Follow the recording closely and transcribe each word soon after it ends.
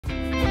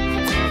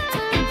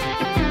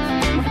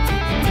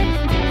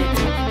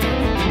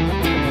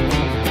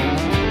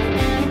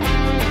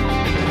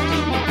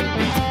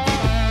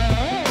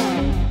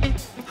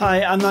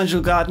Hi, I'm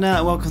Nigel Gardner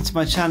and welcome to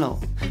my channel.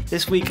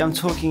 This week I'm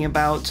talking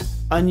about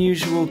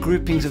unusual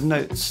groupings of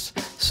notes.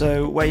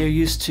 So where you're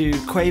used to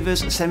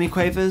quavers,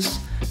 semiquavers,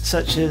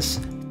 such as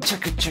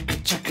chaka chaka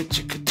chaka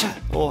chaka cha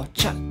or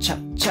cha cha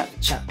cha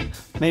cha.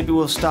 Maybe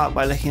we'll start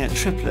by looking at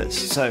triplets.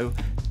 So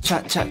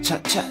cha cha cha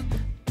cha,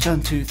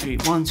 1 2 3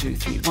 1 2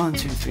 3 1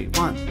 2 3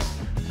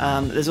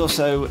 1. There's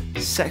also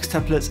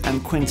sextuplets and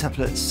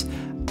quintuplets.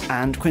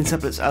 And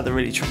quintuplets are the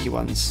really tricky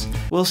ones.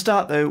 We'll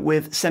start though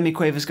with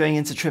semiquavers going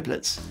into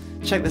triplets.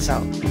 Check this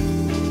out.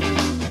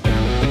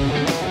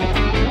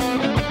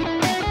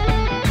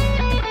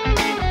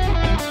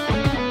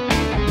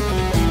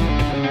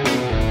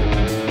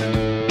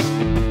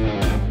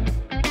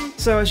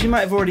 So as you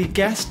might have already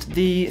guessed,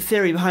 the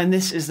theory behind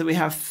this is that we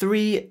have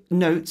 3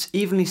 notes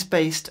evenly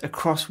spaced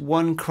across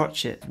one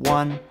crotchet.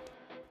 1,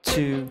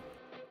 2,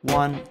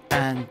 1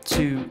 and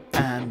 2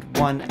 and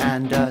 1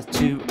 and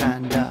 2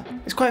 and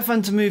It's quite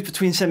fun to move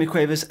between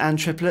semiquavers and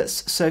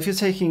triplets. So if you're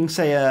taking,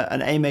 say,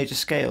 an A major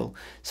scale,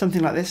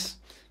 something like this,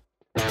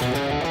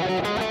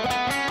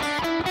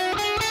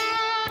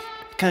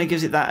 kind of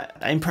gives it that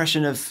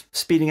impression of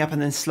speeding up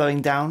and then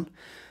slowing down.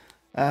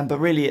 But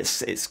really,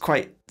 it's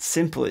quite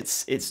simple.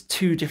 It's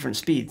 2 different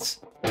speeds.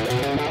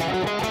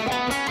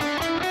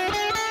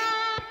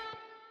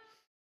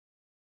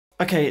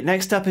 Okay,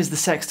 next up is the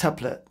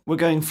sextuplet. We're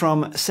going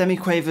from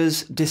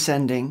semiquavers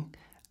descending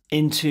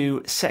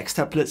into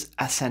sextuplets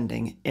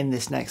ascending in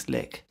this next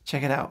lick.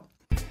 Check it out.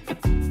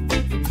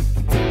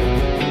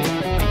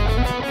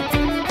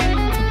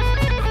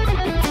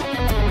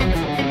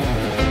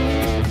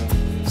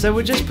 So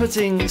we're just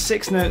putting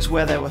 6 notes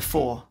where there were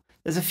 4.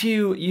 There's a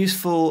few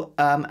useful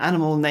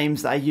animal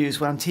names that I use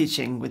when I'm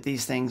teaching with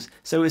these things.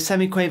 So with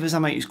semiquavers I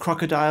might use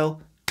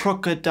crocodile,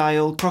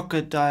 crocodile,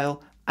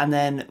 crocodile, and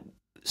then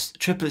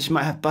triplets you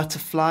might have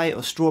butterfly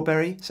or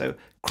strawberry. So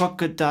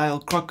crocodile,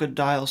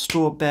 crocodile,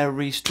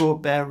 strawberry,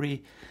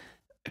 strawberry.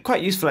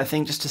 Quite useful, I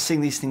think, just to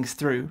sing these things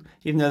through,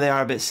 even though they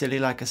are a bit silly,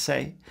 like I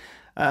say.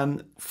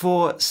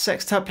 For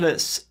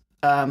sextuplets,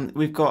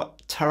 we've got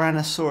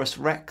Tyrannosaurus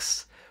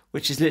Rex,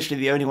 which is literally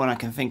the only one I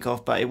can think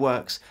of, but it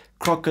works.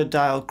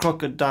 Crocodile,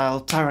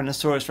 crocodile,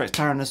 Tyrannosaurus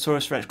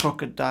Rex,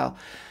 crocodile.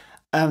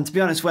 To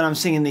be honest, when I'm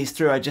singing these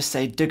through, I just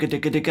say digga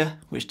digga digga,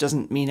 which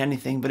doesn't mean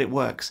anything, but it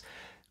works.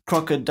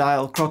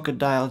 Crocodile,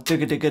 crocodile,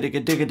 digga digga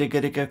digga digga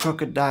digga digga,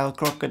 crocodile,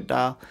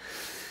 crocodile.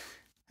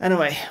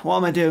 Anyway, what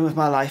am I doing with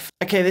my life?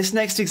 Okay, this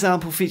next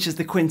example features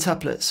the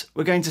quintuplets.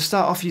 We're going to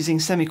start off using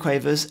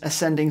semiquavers,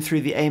 ascending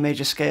through the A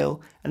major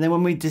scale, and then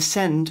when we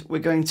descend, we're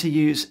going to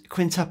use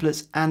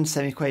quintuplets and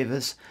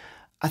semiquavers.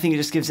 I think it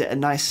just gives it a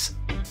nice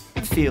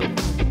feel.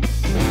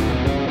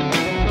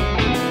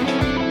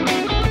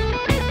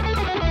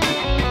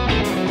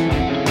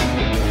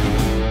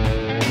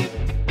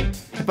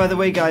 By the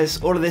way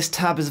guys, all of this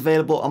tab is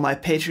available on my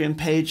Patreon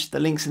page, the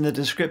link's in the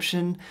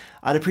description.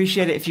 I'd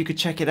appreciate it if you could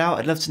check it out,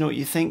 I'd love to know what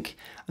you think.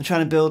 I'm trying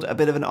to build a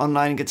bit of an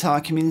online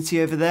guitar community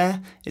over there.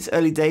 It's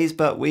early days,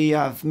 but we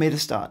have made a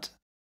start.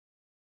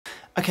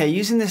 Okay,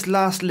 using this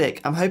last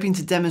lick, I'm hoping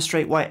to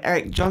demonstrate why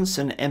Eric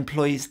Johnson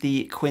employs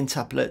the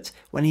quintuplet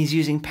when he's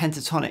using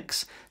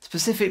pentatonics,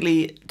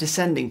 specifically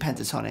descending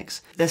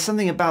pentatonics. There's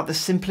something about the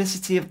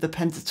simplicity of the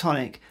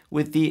pentatonic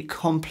with the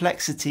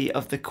complexity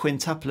of the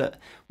quintuplet,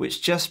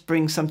 which just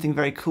brings something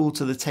very cool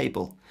to the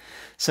table.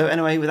 So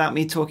anyway, without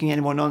me talking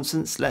any more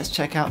nonsense, let's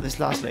check out this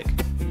last lick.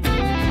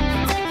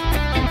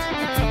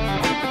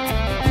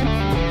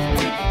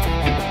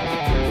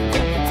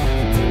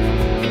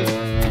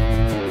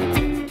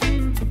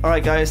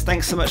 Alright guys,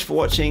 thanks so much for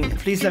watching.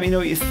 Please let me know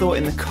what you thought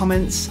in the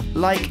comments,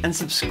 like and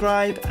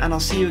subscribe, and I'll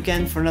see you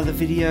again for another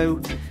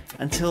video.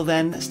 Until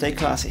then, stay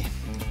classy.